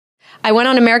I went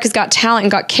on America's Got Talent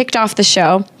and got kicked off the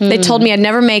show. They told me I'd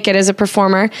never make it as a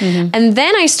performer. And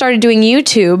then I started doing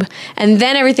YouTube, and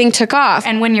then everything took off.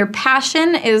 And when your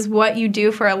passion is what you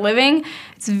do for a living,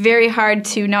 it's very hard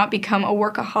to not become a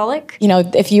workaholic. You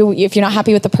know, if you're not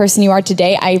happy with the person you are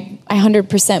today, I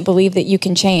 100% believe that you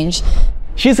can change.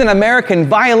 She's an American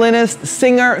violinist,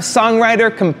 singer,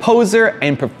 songwriter, composer,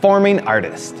 and performing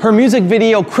artist. Her music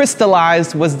video,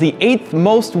 Crystallized, was the 8th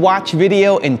most watched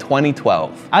video in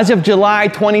 2012. As of July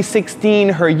 2016,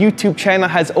 her YouTube channel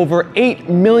has over 8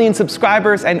 million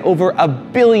subscribers and over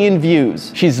 1 billion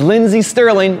views. She's Lindsay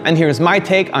Sterling, and here's my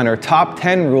take on her top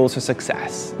 10 rules for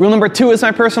success. Rule number 2 is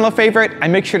my personal favorite,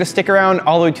 and make sure to stick around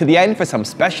all the way to the end for some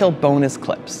special bonus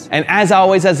clips. And as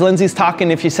always, as Lindsay's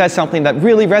talking, if she says something that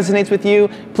really resonates with you,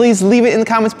 please leave it in the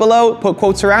comments below, put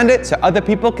quotes around it so other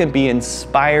people can be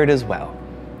inspired as well.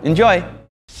 Enjoy!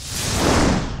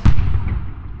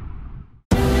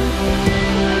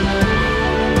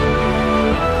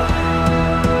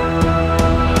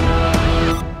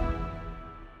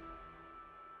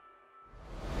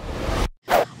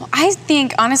 I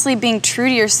think, honestly, being true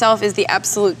to yourself is the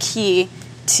absolute key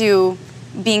to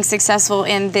being successful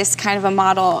in this kind of a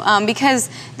model, because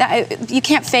you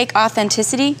can't fake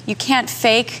authenticity, you can't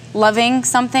fake loving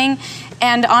something,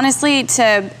 and honestly,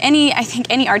 I think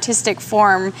any artistic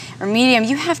form or medium,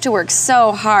 you have to work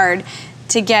so hard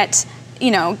to get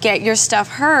your stuff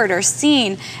heard or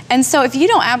seen. And so if you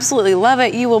don't absolutely love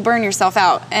it, you will burn yourself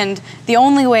out. And the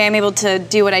only way I'm able to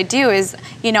do what I do is,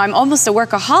 I'm almost a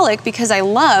workaholic because I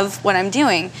love what I'm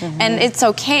doing. And it's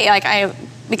okay,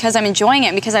 because I'm enjoying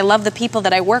it, because I love the people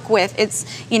that I work with.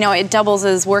 It doubles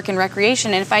as work and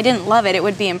recreation, and if I didn't love it, it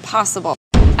would be impossible.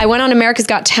 I went on America's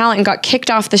Got Talent and got kicked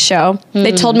off the show.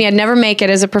 They told me I'd never make it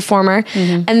as a performer.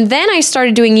 And then I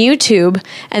started doing YouTube,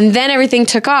 and then everything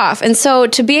took off. And so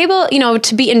to be able,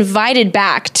 to be invited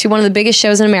back to one of the biggest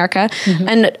shows in America,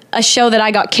 and a show that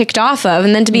I got kicked off of,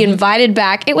 and then to be invited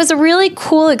back, it was a really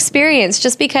cool experience,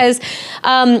 just because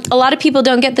a lot of people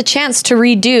don't get the chance to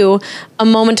redo a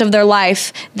moment of their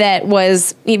life that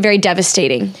was very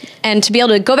devastating. And to be able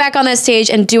to go back on that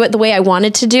stage and do it the way I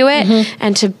wanted to do it,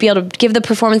 and to be able to give the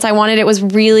performance I wanted, it was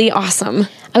really awesome.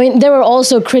 I mean, there were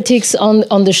also critics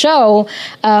on the show.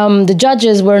 The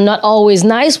judges were not always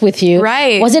nice with you.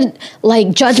 Right. Was it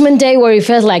like Judgment Day where you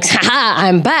felt like, haha,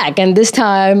 I'm back, and this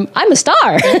time I'm a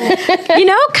star?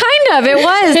 Kind of, it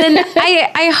was. And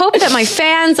I hope that my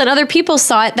fans and other people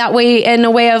saw it that way, in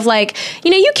a way of like,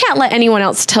 you can't let anyone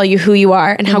else tell you who you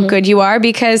are and how good you are,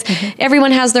 because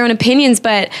everyone has their own opinions.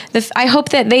 But I hope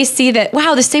that they see that,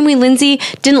 wow, the same way Lindsay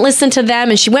didn't listen to them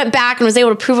and she went back and was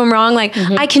able to prove them wrong, like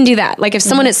I can do that. Like if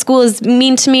someone at school is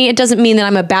mean to me, it doesn't mean that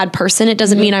I'm a bad person. It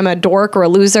doesn't mean I'm a dork or a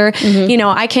loser.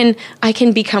 I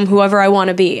can become whoever I want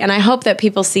to be. And I hope that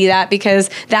people see that, because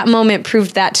that moment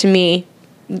proved that to me,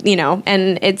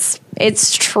 and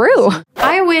it's true.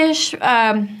 I wish,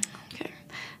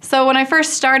 so when I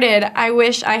first started, I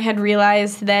wish I had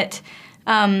realized that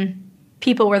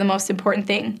people were the most important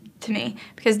thing to me,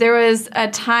 because there was a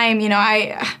time,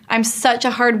 I'm such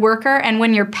a hard worker, and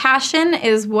when your passion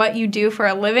is what you do for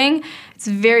a living, it's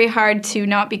very hard to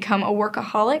not become a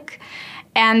workaholic.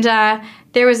 And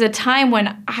there was a time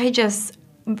when I just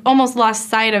almost lost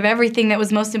sight of everything that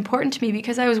was most important to me,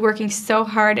 because I was working so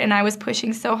hard and I was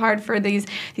pushing so hard for these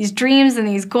dreams and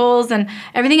these goals and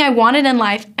everything I wanted in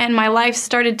life, and my life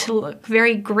started to look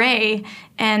very gray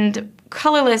and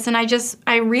colorless, and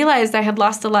I realized I had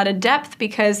lost a lot of depth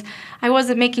because I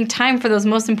wasn't making time for those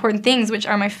most important things, which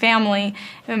are my family,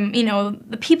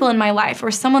 the people in my life,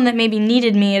 or someone that maybe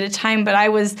needed me at a time, but I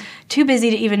was too busy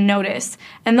to even notice.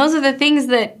 And those are the things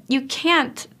that you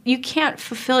can't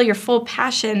fulfill your full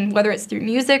passion, whether it's through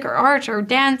music or art or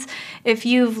dance, if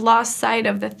you've lost sight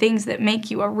of the things that make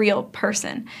you a real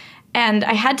person. And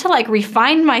I had to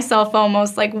refine myself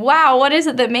almost, wow, what is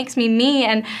it that makes me me?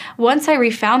 And once I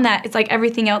refound that, it's like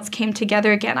everything else came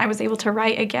together again. I was able to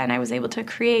write again. I was able to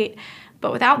create.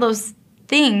 But without those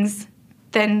things,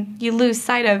 then you lose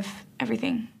sight of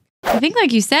everything. I think,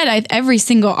 like you said, every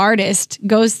single artist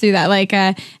goes through that.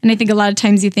 And I think a lot of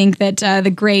times you think that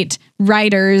the great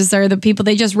writers are the people,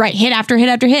 they just write hit after hit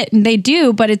after hit, and they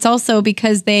do. But it's also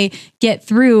because they get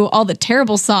through all the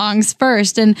terrible songs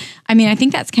first. And I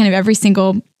think that's kind of every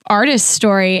single artist's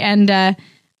story. And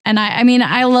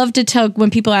I love to tell,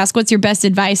 when people ask, "What's your best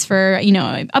advice for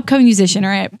an upcoming musician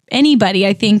or anybody?"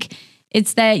 I think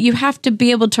it's that you have to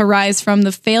be able to rise from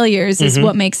the failures is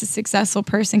what makes a successful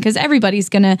person, because everybody's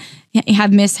going to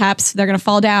have mishaps. They're going to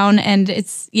fall down. And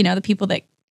it's, the people that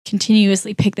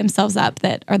continuously pick themselves up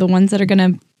that are the ones that are going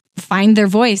to find their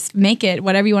voice, make it,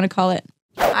 whatever you want to call it.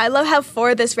 I love how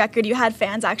for this record you had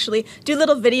fans actually do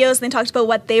little videos and they talked about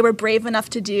what they were brave enough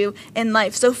to do in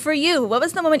life. So for you, what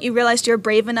was the moment you realized you were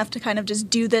brave enough to kind of just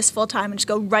do this full time and just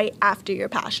go right after your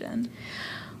passion?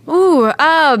 Ooh,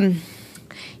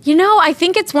 you know, I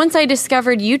think it's once I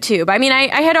discovered YouTube. I mean,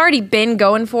 I had already been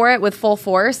going for it with full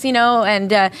force, you know, and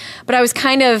but I was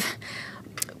kind of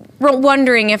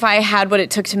wondering if I had what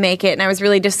it took to make it, and I was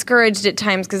really discouraged at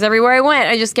times because everywhere I went,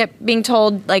 I just kept being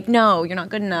told, like, no, you're not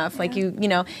good enough, like, you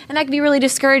know, and that could be really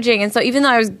discouraging. And so even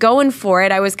though I was going for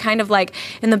it, I was kind of like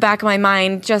in the back of my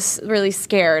mind just really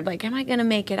scared, like, am I gonna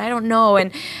make it? I don't know.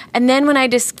 And then when I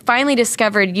finally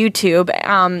discovered YouTube,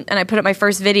 and I put up my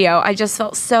first video, I just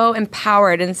felt so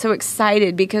empowered and so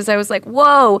excited because I was like,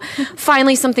 whoa,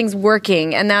 finally something's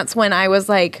working. And that's when I was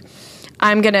like,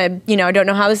 I'm going to, you know, I don't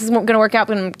know how this is going to work out,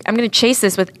 but I'm going to chase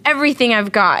this with everything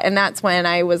I've got. And that's when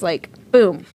I was like,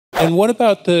 boom. And what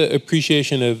about the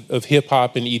appreciation of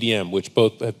hip-hop and EDM, which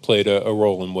both have played a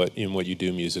role in what you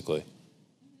do musically?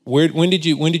 When did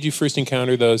you first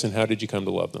encounter those, and how did you come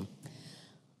to love them?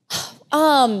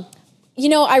 You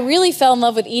know, I really fell in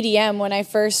love with EDM when I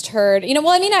first heard, you know,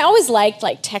 well, I mean, I always liked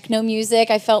like techno music.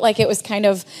 I felt like it was kind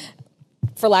of,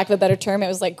 for lack of a better term, it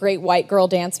was like great white girl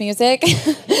dance music.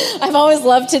 I've always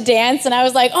loved to dance, and I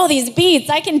was like, oh, these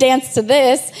beats, I can dance to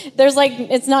this. There's like,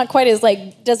 it's not quite as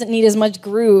like, doesn't need as much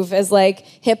groove as like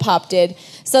hip hop did.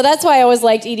 So that's why I always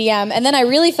liked EDM. And then I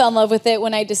really fell in love with it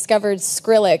when I discovered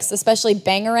Skrillex, especially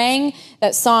Bangarang,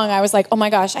 that song. I was like, oh my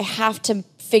gosh, I have to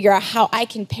figure out how I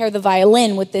can pair the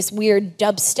violin with this weird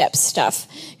dubstep stuff,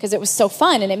 because it was so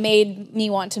fun and it made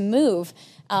me want to move.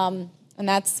 And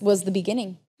that was the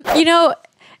beginning. You know,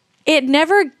 it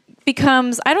never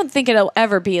becomes, I don't think it'll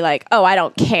ever be like, oh, I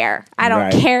don't care. I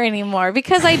don't care anymore,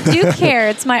 because I do care.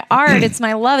 It's my art. It's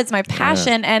my love. It's my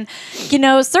passion. And, you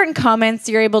know, certain comments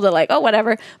you're able to like, oh,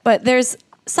 whatever. But there's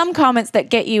some comments that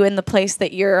get you in the place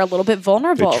that you're a little bit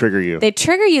vulnerable. They trigger you. They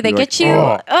trigger you. They get you.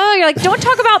 Oh, you're like, don't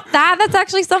talk about that. That's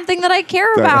actually something that I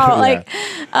care about. Like,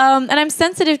 and I'm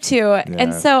sensitive to. Yeah.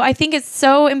 And so I think it's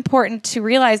so important to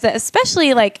realize that,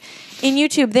 especially like in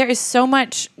YouTube, there is so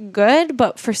much good,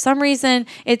 but for some reason,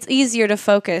 it's easier to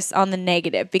focus on the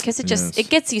negative because it just it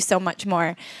gets you so much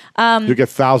more. You get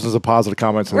thousands of positive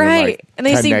comments, and then like and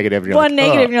then you see negative, and one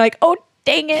negative, and you're like, oh,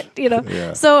 dang it, you know.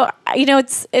 Yeah. So you know,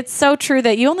 it's so true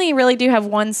that you only really do have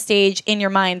one stage in your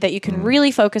mind that you can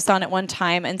really focus on at one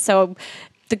time, and so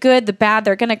the good, the bad,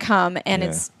 they're gonna come, and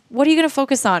it's. What are you going to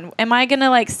focus on? Am I going to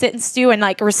like sit and stew and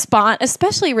like respond,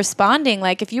 especially responding?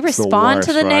 Like if you respond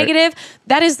to the negative,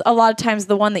 that is a lot of times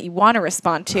the one that you want to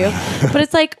respond to. But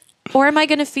it's like, or am I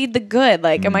going to feed the good?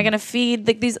 Like, am I going to feed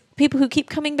these people who keep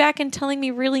coming back and telling me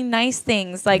really nice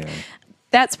things? Like,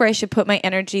 that's where I should put my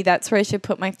energy. That's where I should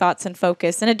put my thoughts and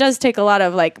focus. And it does take a lot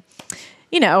of like,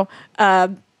 you know,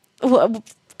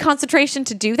 concentration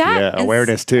to do that. Yeah,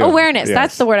 awareness too. Awareness,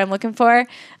 that's the word I'm looking for.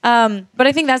 But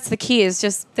I think that's the key, is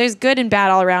just there's good and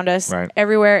bad all around us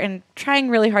everywhere, and trying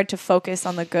really hard to focus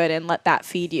on the good and let that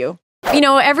feed you. You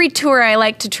know, every tour I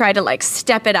like to try to like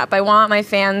step it up. I want my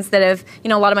fans that have, you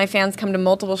know, a lot of my fans come to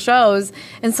multiple shows,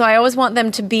 and so I always want them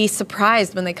to be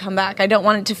surprised when they come back. I don't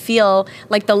want it to feel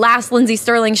like the last Lindsey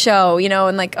Stirling show, you know,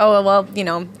 and like, oh, well, you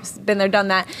know, been there, done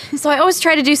that. So I always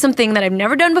try to do something that I've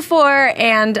never done before,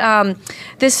 and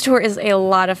this tour is a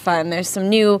lot of fun. There's some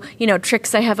new, you know,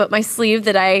 tricks I have up my sleeve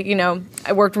that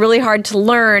I worked really hard to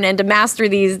learn and to master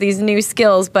these new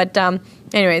skills, but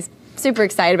anyways, super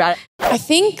excited about it. I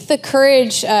think the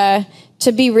courage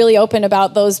to be really open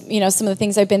about those, you know, some of the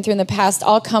things I've been through in the past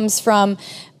all comes from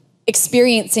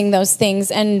experiencing those things.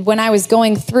 And when I was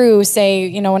going through, say,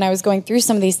 you know, when I was going through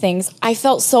some of these things, I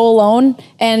felt so alone.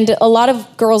 And a lot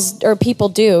of girls or people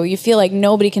do. You feel like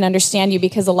nobody can understand you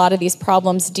because a lot of these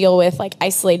problems deal with like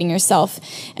isolating yourself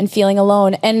and feeling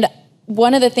alone. And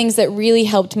one of the things that really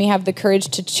helped me have the courage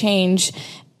to change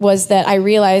was that I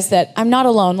realized that I'm not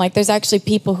alone. Like there's actually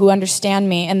people who understand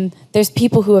me, and there's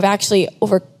people who have actually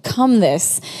overcome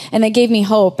this, and that gave me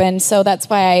hope. And so that's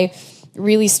why I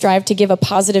really strive to give a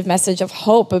positive message of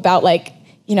hope about, like,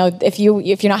 you know, if you're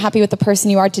not happy with the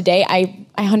person you are today, I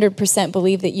 100%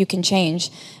 believe that you can change.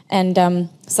 And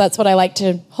so that's what I like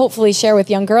to hopefully share with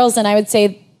young girls, and I would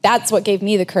say that's what gave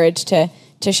me the courage to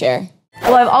share.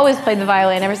 Well, I've always played the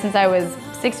violin ever since I was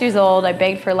 6 years old. I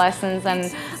begged for lessons,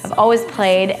 and I've always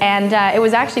played. And it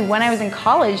was actually when I was in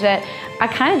college that I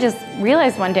kind of just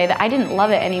realized one day that I didn't love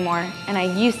it anymore, and I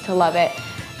used to love it.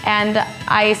 And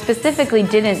I specifically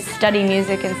didn't study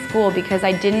music in school because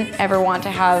I didn't ever want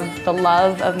to have the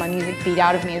love of my music beat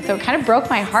out of me. And so it kind of broke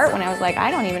my heart when I was like,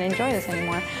 I don't even enjoy this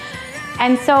anymore.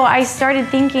 And so I started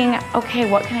thinking, okay,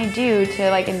 what can I do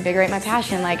to like invigorate my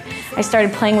passion? Like I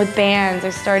started playing with bands. I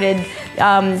started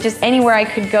just anywhere I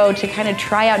could go to kind of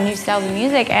try out new styles of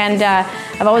music. And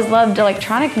I've always loved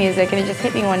electronic music, and it just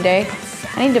hit me one day.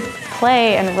 I need to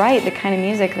play and write the kind of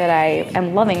music that I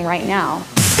am loving right now.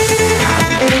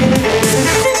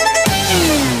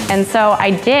 And so I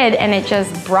did, and it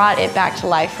just brought it back to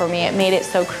life for me. It made it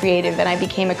so creative, and I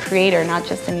became a creator, not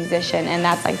just a musician. And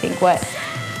that's, I think, what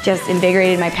just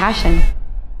invigorated my passion.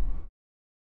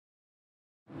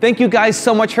 Thank you guys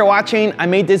so much for watching. I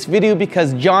made this video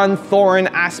because John Thorin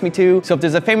asked me to. So if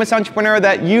there's a famous entrepreneur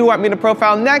that you want me to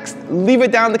profile next, leave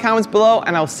it down in the comments below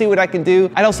and I'll see what I can do.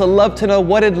 I'd also love to know,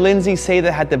 what did Lindsay say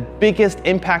that had the biggest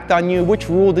impact on you? Which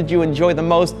rule did you enjoy the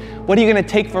most? What are you gonna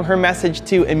take from her message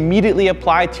to immediately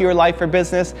apply to your life or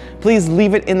business? Please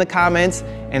leave it in the comments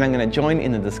and I'm gonna join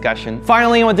in the discussion.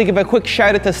 Finally, I want to give a quick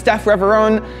shout out to Steph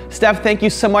Reveron. Steph, thank you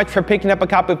so much for picking up a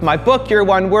copy of my book, Your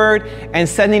One Word, and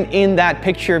sending in that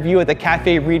picture of you at the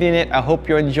cafe reading it. I hope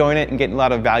you're enjoying it and getting a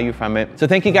lot of value from it. So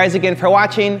thank you guys again for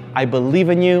watching. I believe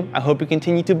in you. I hope you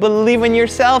continue to believe in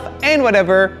yourself and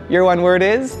whatever your one word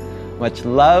is. Much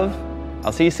love.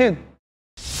 I'll see you soon.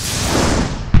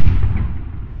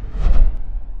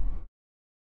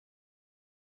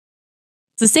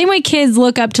 The same way kids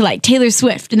look up to like Taylor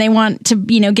Swift and they want to,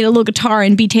 you know, get a little guitar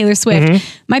and be Taylor Swift.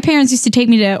 My parents used to take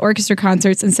me to orchestra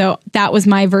concerts. And so that was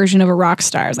my version of a rock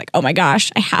star. I was like, oh my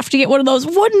gosh, I have to get one of those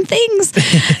wooden things.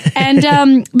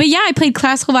 And, but yeah, I played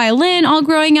classical violin all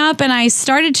growing up, and I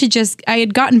started to I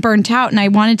had gotten burnt out and I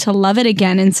wanted to love it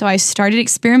again. And so I started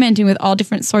experimenting with all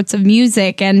different sorts of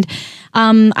music. And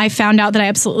I found out that I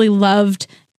absolutely loved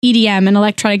EDM and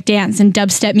electronic dance and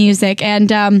dubstep music.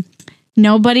 And,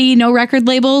 no record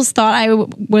labels thought I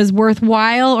was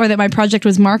worthwhile or that my project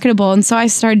was marketable. And so I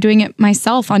started doing it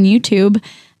myself on YouTube.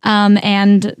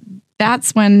 And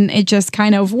that's when it just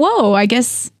kind of, whoa, I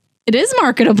guess it is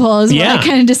marketable is what I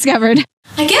kind of discovered.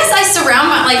 I guess I surround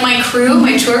my crew,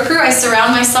 my tour crew, I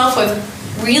surround myself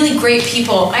with really great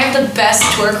people. I have the best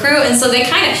tour crew. And so they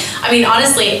kind of, I mean,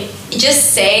 honestly,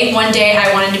 just say one day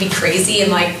I wanted to be crazy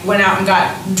and like went out and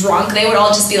got drunk, they would all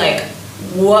just be like,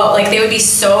 whoa, like they would be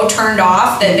so turned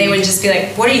off that they would just be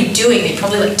like, what are you doing? They'd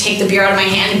probably like take the beer out of my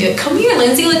hand and be like, come here,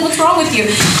 Lindsay, like what's wrong with you?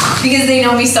 Because they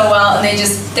know me so well and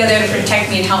they're there to protect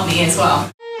me and help me as well.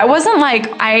 I wasn't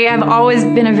like, I have always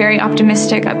been a very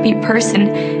optimistic, upbeat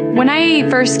person. When I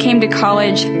first came to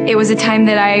college, it was a time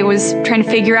that I was trying to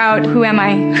figure out, who am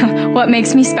I? What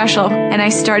makes me special? And I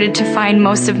started to find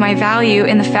most of my value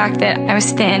in the fact that I was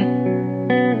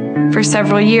thin. For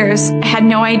several years, I had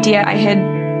no idea I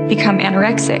had become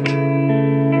anorexic.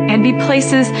 I'd be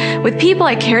places with people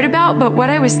I cared about, but what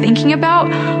I was thinking about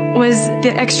was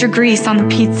the extra grease on the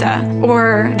pizza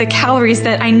or the calories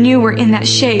that I knew were in that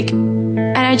shake.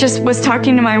 And I just was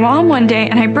talking to my mom one day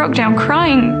and I broke down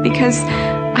crying because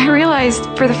I realized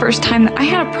for the first time that I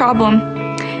had a problem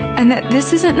and that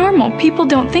this isn't normal. People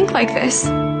don't think like this.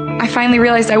 I finally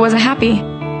realized I wasn't happy.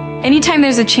 Anytime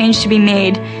there's a change to be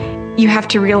made, you have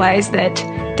to realize that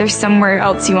there's somewhere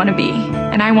else you want to be.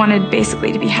 And I wanted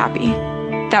basically to be happy.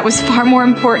 That was far more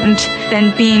important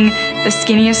than being the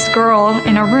skinniest girl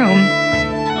in a room.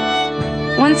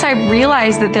 Once I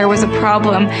realized that there was a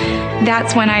problem,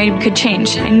 that's when I could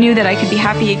change. I knew that I could be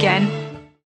happy again.